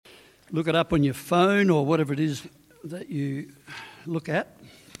look it up on your phone or whatever it is that you look at.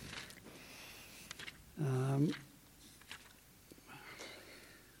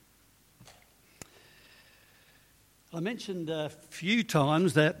 I mentioned a few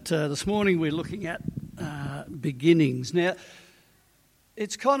times that this morning we're looking at beginnings. Now,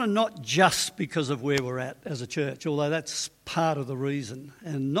 it's kind of not just because of where we're at as a church, although that's part of the reason,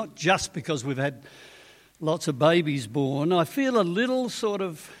 and not just because we've had lots of babies born. I feel a little sort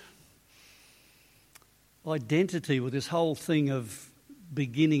of identity with this whole thing of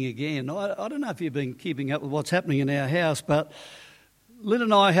beginning again. I don't know if you've been keeping up with what's happening in our house, but Lynn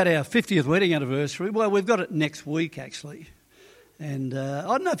and I had our 50th wedding anniversary. Well, we've got it next week, actually. And I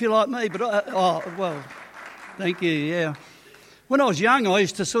don't know if you're like me, but thank you, yeah. When I was young, I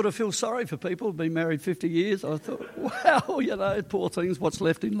used to sort of feel sorry for people who've been married 50 years. I thought, wow, poor things, what's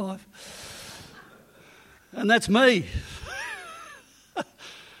left in life? And that's me.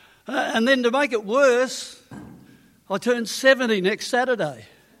 And then to make it worse, I turned 70 next Saturday.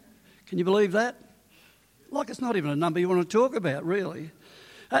 Can you believe that? Like, it's not even a number you want to talk about, really.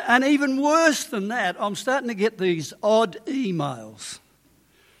 And even worse than that, I'm starting to get these odd emails.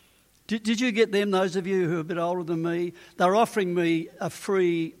 Did you get them, those of you who are a bit older than me? They're offering me a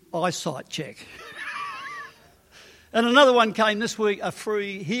free eyesight check. And another one came this week, a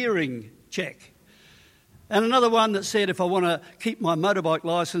free hearing check. And another one that said if I want to keep my motorbike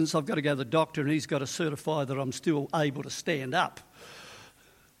licence, I've got to go to the doctor and he's got to certify that I'm still able to stand up.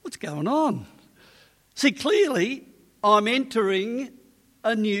 What's going on? See, clearly I'm entering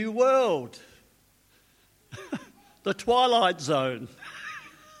a new world. The Twilight Zone.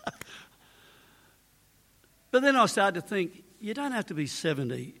 But then I started to think, you don't have to be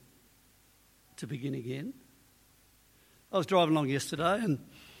 70 to begin again. I was driving along yesterday and a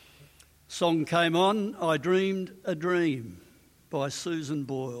song came on, I Dreamed a Dream by Susan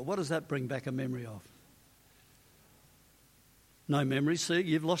Boyle. What does that bring back a memory of? No memory. See,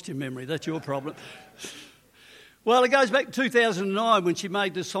 you've lost your memory. That's your problem. Well, it goes back to 2009 when she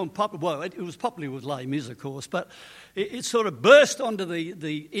made this song popular. Well, it was popular with Les Mis, of course, but it sort of burst onto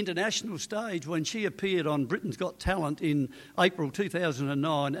the international stage when she appeared on Britain's Got Talent in April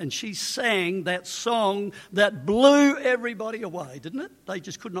 2009, and she sang that song that blew everybody away, didn't it? They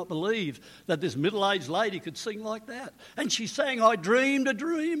just could not believe that this middle-aged lady could sing like that. And she sang, I Dreamed a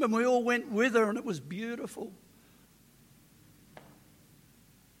Dream, and we all went with her, and it was beautiful.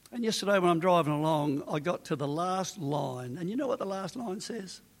 And yesterday when I'm driving along, I got to the last line. And you know what the last line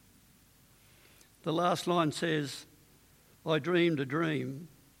says? The last line says, I dreamed a dream.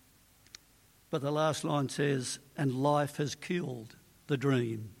 But the last line says, and life has killed the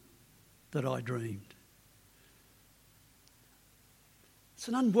dream that I dreamed. It's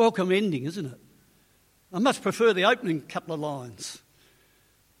an unwelcome ending, isn't it? I much prefer the opening couple of lines.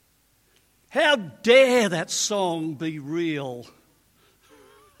 How dare that song be real?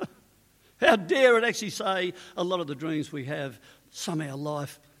 How dare it actually say a lot of the dreams we have, somehow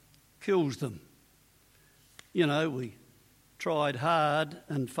life kills them. You know, we tried hard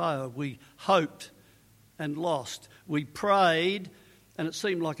and failed. We hoped and lost. We prayed and it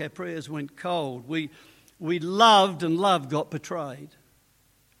seemed like our prayers went cold. We loved and love got betrayed.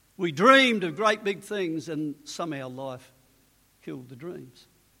 We dreamed of great big things and somehow life killed the dreams.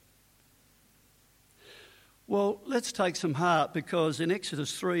 Well, let's take some heart because in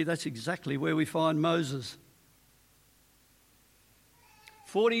Exodus 3, that's exactly where we find Moses.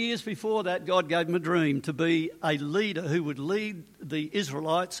 40 years before that, God gave him a dream to be a leader who would lead the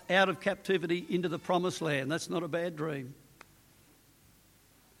Israelites out of captivity into the promised land. That's not a bad dream.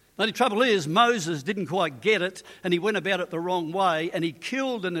 The only trouble is Moses didn't quite get it and he went about it the wrong way and he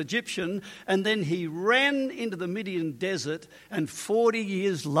killed an Egyptian and then he ran into the Midian desert and 40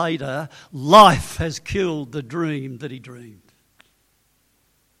 years later life has killed the dream that he dreamed.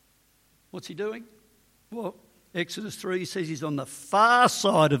 What's he doing? Well, Exodus 3 says he's on the far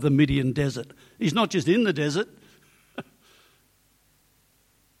side of the Midian desert. He's not just in the desert.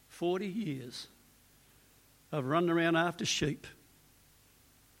 40 years of running around after sheep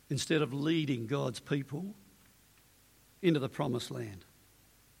instead of leading God's people into the promised land.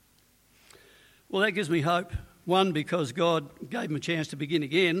 Well, that gives me hope. One, because God gave him a chance to begin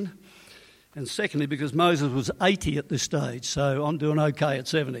again. And secondly, because Moses was 80 at this stage, so I'm doing okay at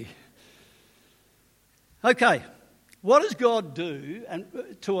 70. Okay, what does God do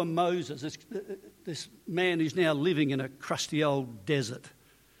to a Moses, this man who's now living in a crusty old desert?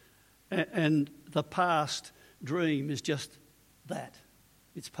 And the past dream is just that.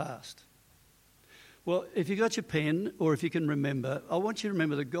 It's past. Well, if you've got your pen or if you can remember, I want you to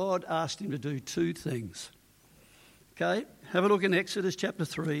remember that God asked him to do two things. Okay? Have a look in Exodus chapter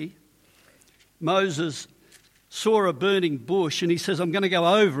 3. Moses saw a burning bush and he says, I'm going to go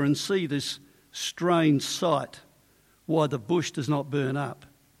over and see this strange sight, why the bush does not burn up.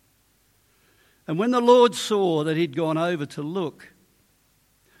 And when the Lord saw that he'd gone over to look,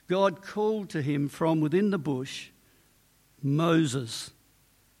 God called to him from within the bush, Moses.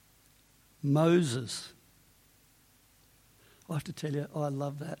 Moses. I have to tell you, I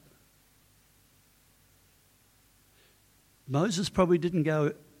love that. Moses probably didn't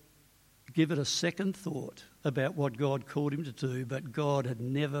go give it a second thought about what God called him to do, but God had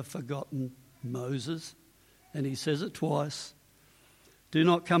never forgotten Moses. And he says it twice. Do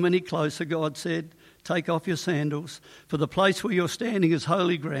not come any closer, God said. Take off your sandals, for the place where you're standing is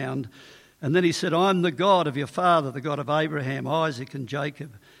holy ground. And then he said, I'm the God of your father, the God of Abraham, Isaac and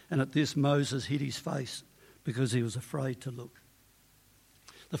Jacob. And at this Moses hid his face because he was afraid to look.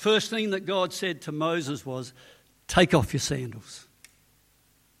 The first thing that God said to Moses was, take off your sandals.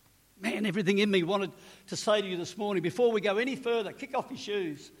 Man, everything in me wanted to say to you this morning, before we go any further, kick off your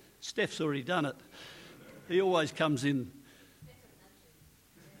shoes. Steph's already done it. He always comes in.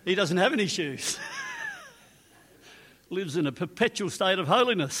 He doesn't have any shoes. Lives in a perpetual state of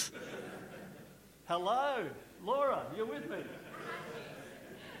holiness. Hello, Laura, you're with me.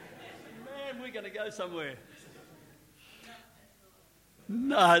 Man, we're going to go somewhere.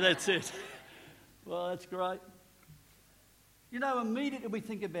 No, that's it. Well, that's great. You know, immediately we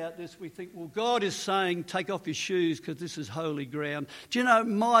think about this, we think, well, God is saying, take off your shoes because this is holy ground. Do you know,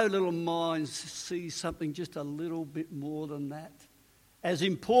 my little mind sees something just a little bit more than that. As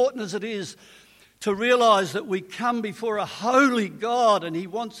important as it is to realise that we come before a holy God and he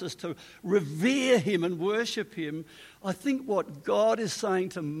wants us to revere him and worship him, I think what God is saying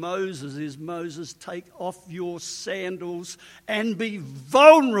to Moses is, Moses, take off your sandals and be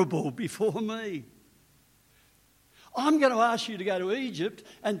vulnerable before me. I'm going to ask you to go to Egypt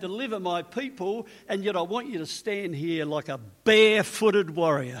and deliver my people, and yet I want you to stand here like a barefooted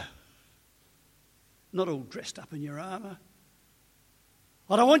warrior, not all dressed up in your armour.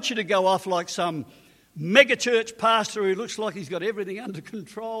 I don't want you to go off like some megachurch pastor who looks like he's got everything under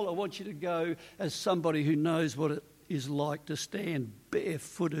control. I want you to go as somebody who knows what it is like to stand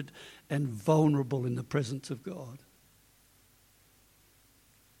barefooted and vulnerable in the presence of God.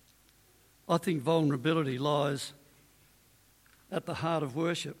 I think vulnerability lies at the heart of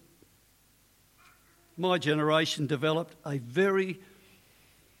worship. My generation developed a very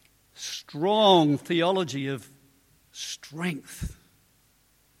strong theology of strength,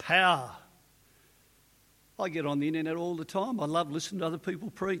 power. I get on the internet all the time. I love listening to other people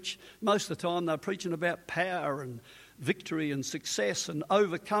preach. Most of the time they're preaching about power and victory and success and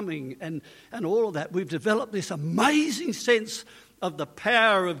overcoming and all of that. We've developed this amazing sense of the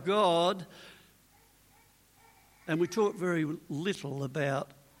power of God, and we talk very little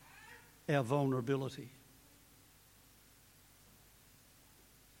about our vulnerability.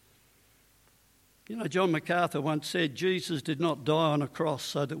 You know, John MacArthur once said, Jesus did not die on a cross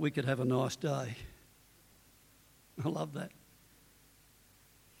so that we could have a nice day. I love that.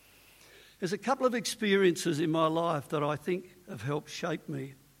 There's a couple of experiences in my life that I think have helped shape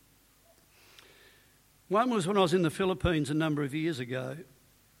me. One was when I was in the Philippines a number of years ago,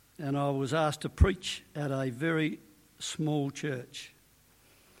 and I was asked to preach at a very small church.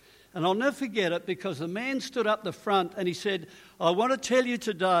 And I'll never forget it because the man stood up the front and he said, I want to tell you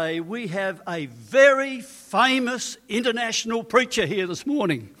today we have a very famous international preacher here this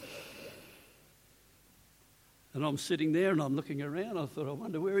morning. And I'm sitting there and I'm looking around. I thought, I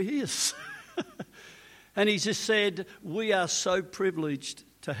wonder where he is. And he just said, we are so privileged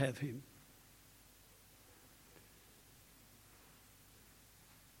to have him.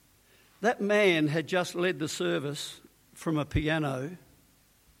 That man had just led the service from a piano,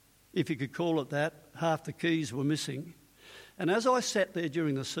 if you could call it that. Half the keys were missing. And as I sat there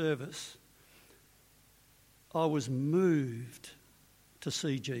during the service, I was moved to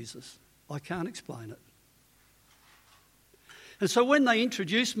see Jesus. I can't explain it. And so when they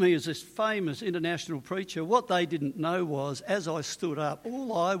introduced me as this famous international preacher, what they didn't know was, as I stood up,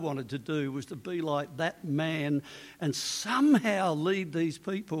 all I wanted to do was to be like that man and somehow lead these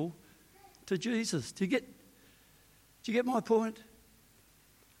people to Jesus. Do you get my point?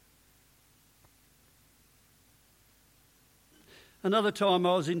 Another time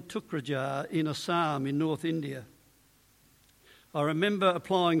I was in Tukrajar in Assam in North India. I remember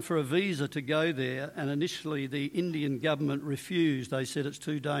applying for a visa to go there, and initially the Indian government refused. They said it's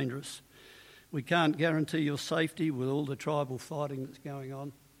too dangerous. We can't guarantee your safety with all the tribal fighting that's going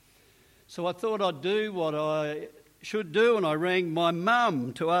on. So I thought I'd do what I should do, and I rang my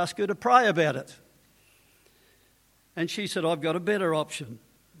mum to ask her to pray about it. And she said, I've got a better option.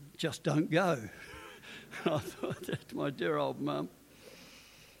 just don't go. I thought, that's my dear old mum.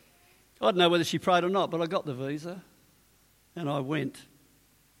 I don't know whether she prayed or not, but I got the visa and I went.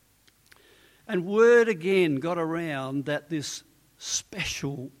 And word again got around that this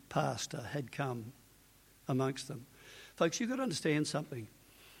special pastor had come amongst them. Folks, you've got to understand something.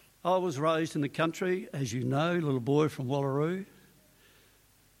 I was raised in the country, as you know, little boy from Wallaroo.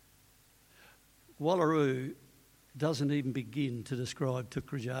 Wallaroo doesn't even begin to describe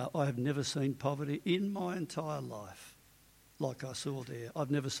Tukrajar. I have never seen poverty in my entire life like I saw there. I've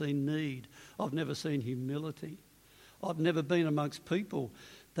never seen need. I've never seen humility. I've never been amongst people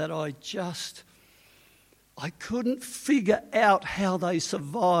that I couldn't figure out how they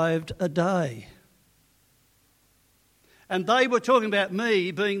survived a day. And they were talking about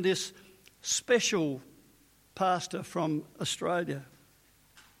me being this special pastor from Australia.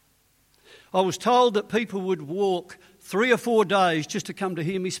 I was told that people would walk 3 or 4 days just to come to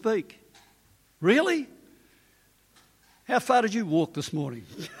hear me speak. Really? How far did you walk this morning?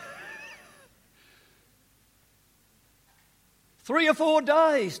 3 or 4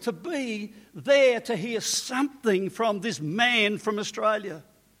 days to be there to hear something from this man from Australia.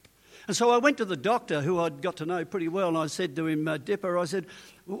 And so I went to the doctor, who I'd got to know pretty well, and I said to him, Dipper, I said,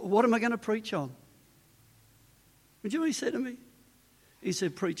 what am I going to preach on? Would you know what he said to me? He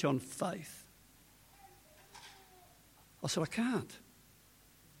said, preach on faith. I said, I can't.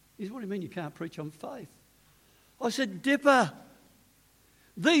 He said, what do you mean you can't preach on faith? I said, Dipper,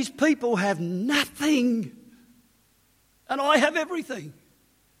 these people have nothing, and I have everything.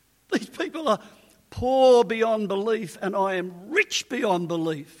 These people are poor beyond belief, and I am rich beyond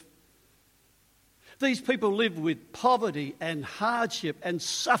belief. These people live with poverty and hardship and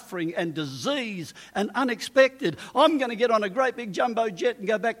suffering and disease and unexpected. I'm going to get on a great big jumbo jet and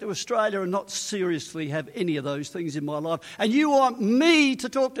go back to Australia and not seriously have any of those things in my life. And you want me to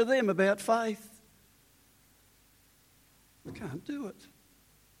talk to them about faith? I can't do it.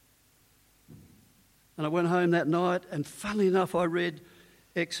 And I went home that night, and funnily enough, I read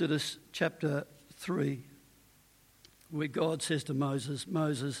Exodus chapter 3, where God says to Moses,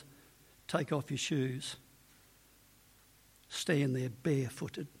 Moses, take off your shoes, stand there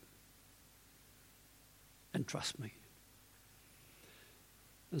barefooted, and trust me.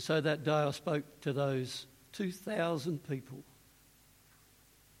 And so that day I spoke to those 2,000 people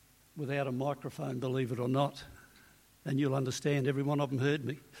without a microphone, believe it or not, and you'll understand every one of them heard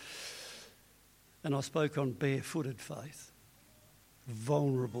me. And I spoke on barefooted faith,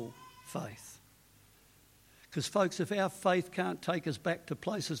 vulnerable faith. Because, folks, if our faith can't take us back to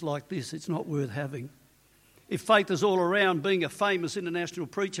places like this, it's not worth having. If faith is all around being a famous international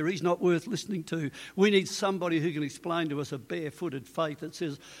preacher, he's not worth listening to. We need somebody who can explain to us a barefooted faith that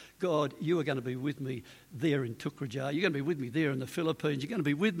says, God, you are going to be with me there in Tukrajar. You're going to be with me there in the Philippines. You're going to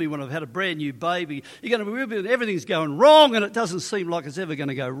be with me when I've had a brand new baby. You're going to be with me when everything's going wrong and it doesn't seem like it's ever going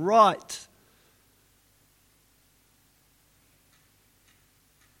to go right.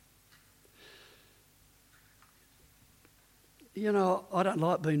 You know, I don't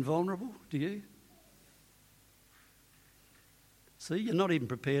like being vulnerable, do you? See, you're not even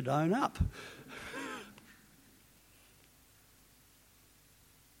prepared to own up.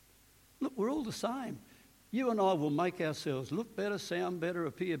 Look, we're all the same. You and I will make ourselves look better, sound better,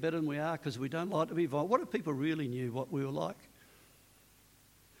 appear better than we are because we don't like to be vulnerable. What if people really knew what we were like?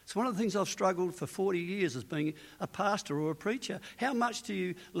 It's one of the things I've struggled for 40 years as being a pastor or a preacher. How much do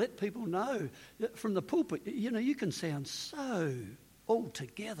you let people know from the pulpit? You know, you can sound so all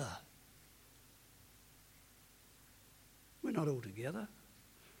together. We're not all together.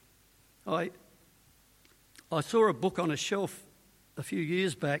 I saw a book on a shelf a few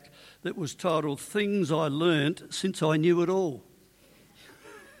years back that was titled Things I Learnt Since I Knew It All.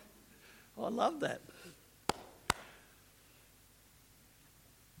 I love that.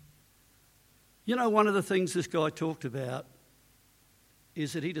 You know, one of the things this guy talked about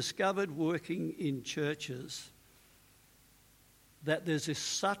is that he discovered working in churches that there's this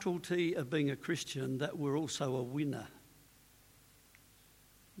subtlety of being a Christian that we're also a winner.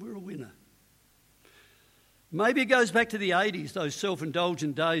 We're a winner. Maybe it goes back to the 80s, those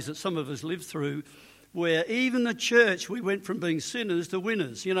self-indulgent days that some of us lived through, where even the church, we went from being sinners to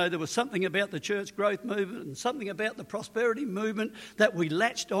winners. You know, there was something about the church growth movement and something about the prosperity movement that we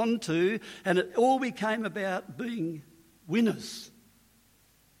latched onto, and it all became about being winners.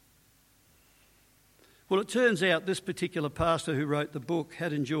 Well, it turns out this particular pastor who wrote the book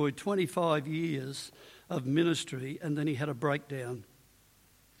had enjoyed 25 years of ministry, and then he had a breakdown.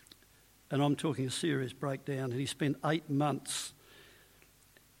 And I'm talking a serious breakdown, and he spent 8 months,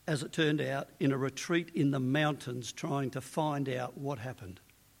 as it turned out, in a retreat in the mountains trying to find out what happened.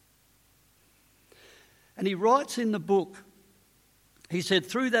 And he writes in the book, he said,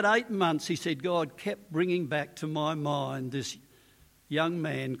 through that 8 months, he said, God kept bringing back to my mind this young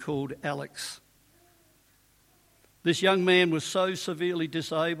man called Alex. This young man was so severely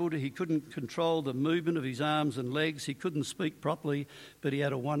disabled, he couldn't control the movement of his arms and legs, he couldn't speak properly, but he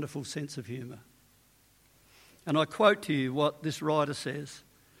had a wonderful sense of humour. And I quote to you what this writer says.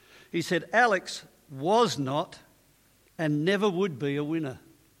 He said, Alex was not and never would be a winner.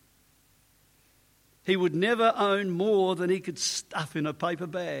 He would never own more than he could stuff in a paper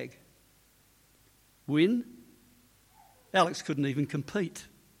bag. Win? Alex couldn't even compete.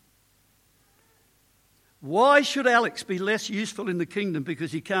 Why should Alex be less useful in the kingdom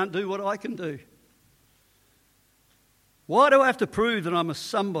because he can't do what I can do? Why do I have to prove that I'm a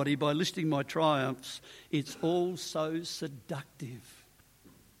somebody by listing my triumphs? It's all so seductive.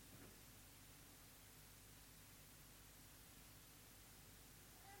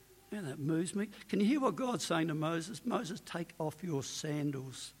 Man, that moves me. Can you hear what God's saying to Moses? Moses, take off your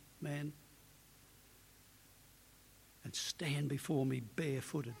sandals, man, and stand before me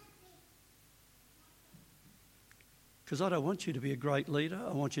barefooted. Because I don't want you to be a great leader.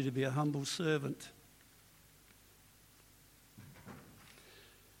 I want you to be a humble servant.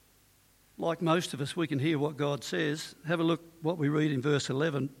 Like most of us, we can hear what God says. Have a look what we read in verse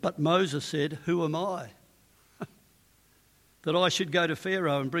 11. But Moses said, who am I? That I should go to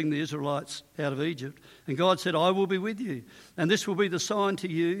Pharaoh and bring the Israelites out of Egypt. And God said, I will be with you. And this will be the sign to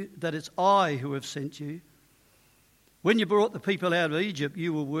you that it's I who have sent you. When you brought the people out of Egypt,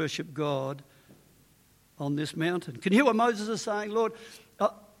 you will worship God on this mountain. Can you hear what Moses is saying? Lord,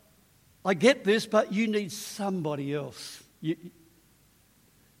 I get this, but you need somebody else. You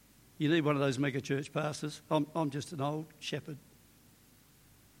need one of those mega church pastors. I'm just an old shepherd.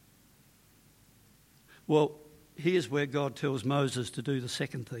 Well, here's where God tells Moses to do the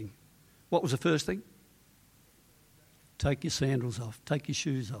second thing. What was the first thing? Take your sandals off. Take your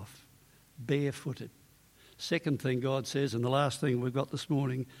shoes off. Barefooted. Second thing God says, and the last thing we've got this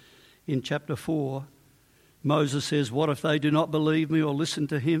morning, in chapter 4, Moses says, what if they do not believe me or listen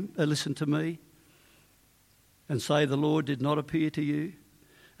to me and say the Lord did not appear to you?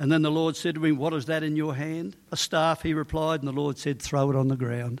 And then the Lord said to him, what is that in your hand? A staff, he replied, and the Lord said, throw it on the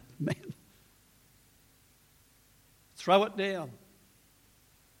ground. Man. Throw it down.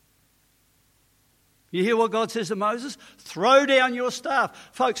 You hear what God says to Moses? Throw down your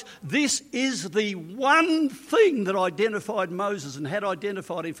staff. Folks, this is the one thing that identified Moses and had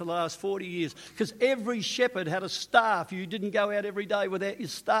identified him for the last 40 years. Because every shepherd had a staff. You didn't go out every day without your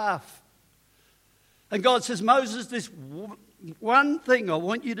staff. And God says, Moses, this one thing I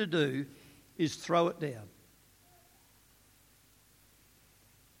want you to do is throw it down.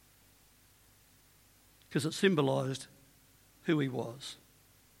 Because it symbolised who he was.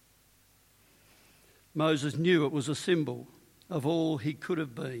 Moses knew it was a symbol of all he could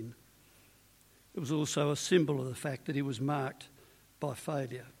have been. It was also a symbol of the fact that he was marked by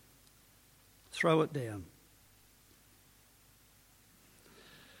failure. Throw it down.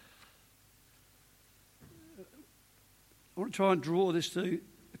 I want to try and draw this to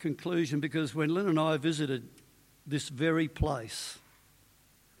a conclusion because when Lynn and I visited this very place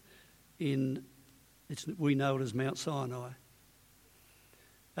we know it as Mount Sinai.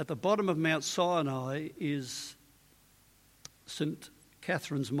 At the bottom of Mount Sinai is St.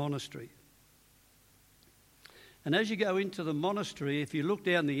 Catherine's Monastery. And as you go into the monastery, if you look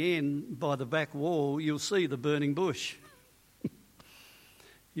down the end by the back wall, you'll see the burning bush.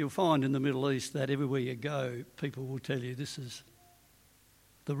 You'll find in the Middle East that everywhere you go, people will tell you this is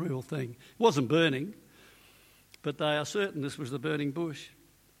the real thing. It wasn't burning, but they are certain this was the burning bush.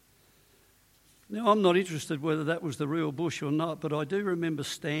 Now, I'm not interested whether that was the real bush or not, but I do remember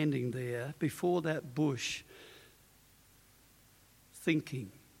standing there before that bush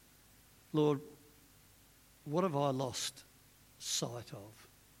thinking, Lord, what have I lost sight of?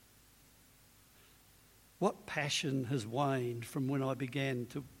 What passion has waned from when I began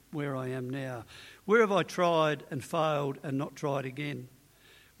to where I am now? Where have I tried and failed and not tried again?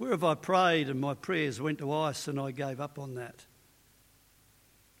 Where have I prayed and my prayers went to ice and I gave up on that?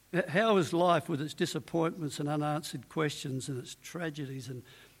 How has life with its disappointments and unanswered questions and its tragedies and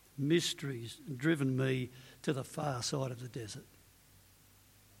mysteries driven me to the far side of the desert?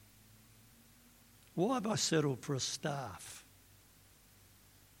 Why have I settled for a staff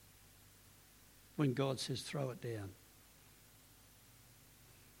when God says throw it down?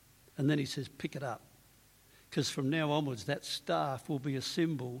 And then he says pick it up. Because from now onwards that staff will be a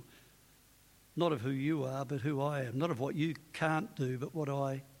symbol not of who you are but who I am. Not of what you can't do but what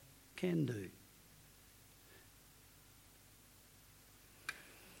I can do. I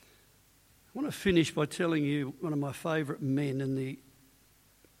want to finish by telling you one of my favourite men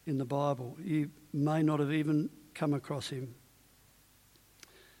in the Bible. You may not have even come across him.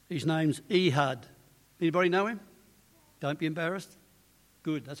 His name's Ehud. Anybody know him? Don't be embarrassed.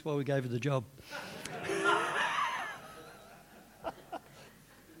 Good, that's why we gave you the job.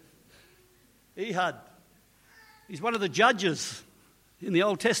 Ehud. He's one of the judges in the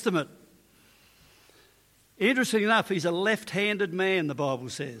Old Testament. Interesting enough, he's a left-handed man, the Bible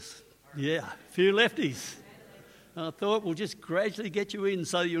says. Yeah, a few lefties. And I thought we'll just gradually get you in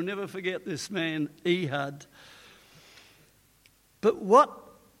so you'll never forget this man, Ehud. But what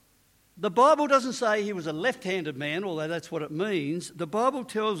the Bible doesn't say he was a left-handed man, although that's what it means. The Bible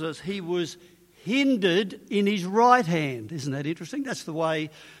tells us he was hindered in his right hand. Isn't that interesting? That's the way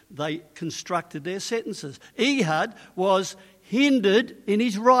they constructed their sentences. Ehud was hindered in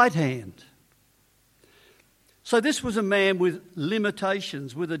his right hand. So this was a man with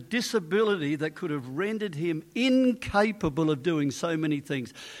limitations, with a disability that could have rendered him incapable of doing so many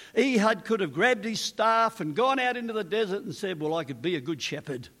things. Ehud could have grabbed his staff and gone out into the desert and said, well, I could be a good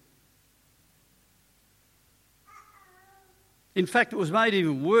shepherd. In fact, it was made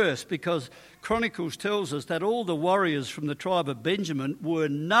even worse because Chronicles tells us that all the warriors from the tribe of Benjamin were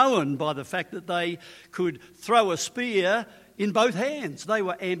known by the fact that they could throw a spear in both hands. They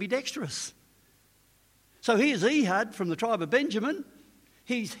were ambidextrous. So here's Ehud from the tribe of Benjamin.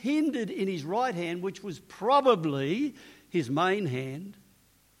 He's hindered in his right hand, which was probably his main hand.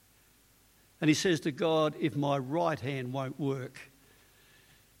 And he says to God, if my right hand won't work,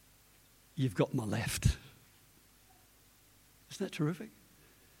 you've got my left. Isn't that terrific?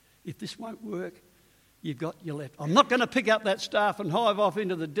 If this won't work, you've got your left. I'm not going to pick up that staff and hive off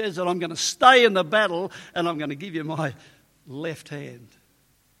into the desert. I'm going to stay in the battle and I'm going to give you my left hand.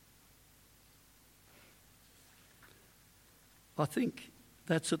 I think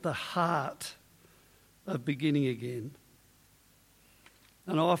that's at the heart of beginning again.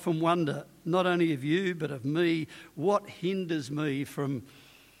 And I often wonder, not only of you, but of me, what hinders me from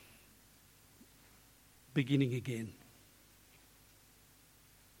beginning again?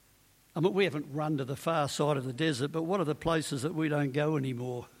 I mean, we haven't run to the far side of the desert, but what are the places that we don't go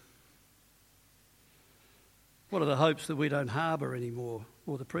anymore? What are the hopes that we don't harbour anymore,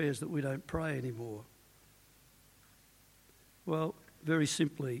 or the prayers that we don't pray anymore? Well, very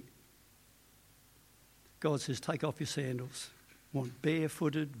simply, God says, take off your sandals. Want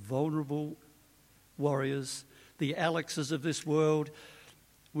barefooted, vulnerable warriors, the Alexes of this world.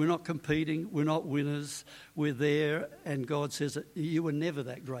 We're not competing, we're not winners, we're there, and God says, you were never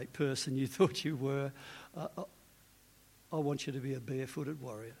that great person you thought you were. I want you to be a barefooted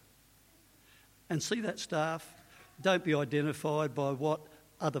warrior. And see that staff? Don't be identified by what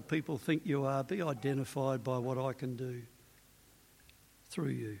other people think you are. Be identified by what I can do through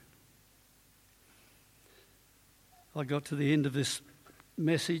you. I got to the end of this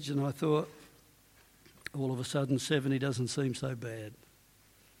message and I thought, all of a sudden 70 doesn't seem so bad.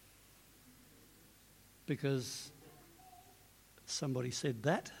 Because somebody said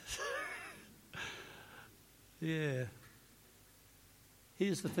that. Yeah.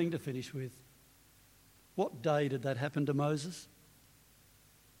 Here's the thing to finish with. What day did that happen to Moses?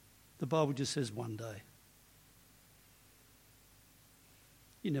 The Bible just says one day.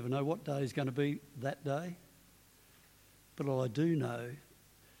 You never know what day is going to be that day. But all I do know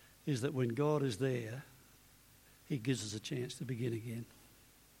is that when God is there, he gives us a chance to begin again.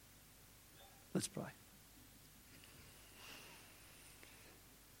 Let's pray.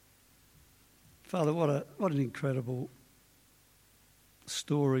 Father, what an incredible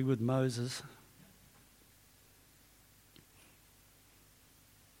story with Moses.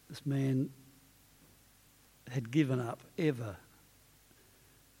 This man had given up ever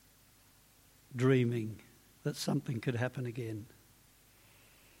dreaming that something could happen again.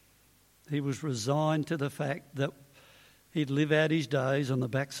 He was resigned to the fact that he'd live out his days on the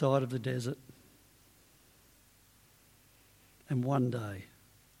backside of the desert. And one day,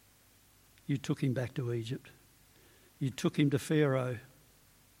 you took him back to Egypt. You took him to Pharaoh.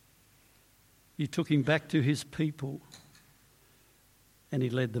 You took him back to his people. And he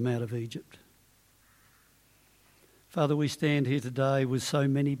led them out of Egypt. Father, we stand here today with so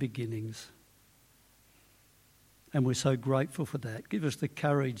many beginnings. And we're so grateful for that. Give us the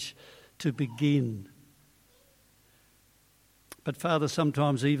courage to begin. But Father,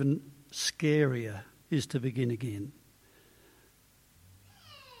 sometimes even scarier is to begin again.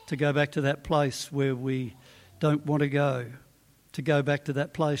 To go back to that place where we don't want to go. To go back to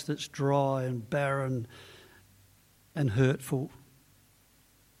that place that's dry and barren and hurtful.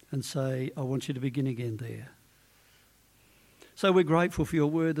 And say, I want you to begin again there. So we're grateful for your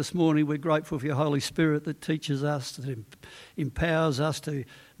word this morning. We're grateful for your Holy Spirit that teaches us, that empowers us to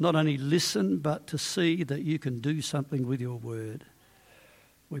not only listen, but to see that you can do something with your word.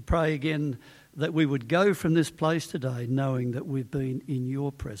 We pray again that we would go from this place today knowing that we've been in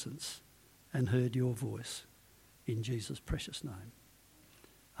your presence and heard your voice. In Jesus' precious name.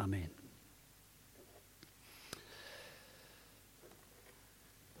 Amen.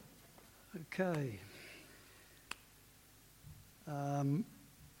 Okay.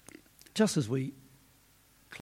 Just as we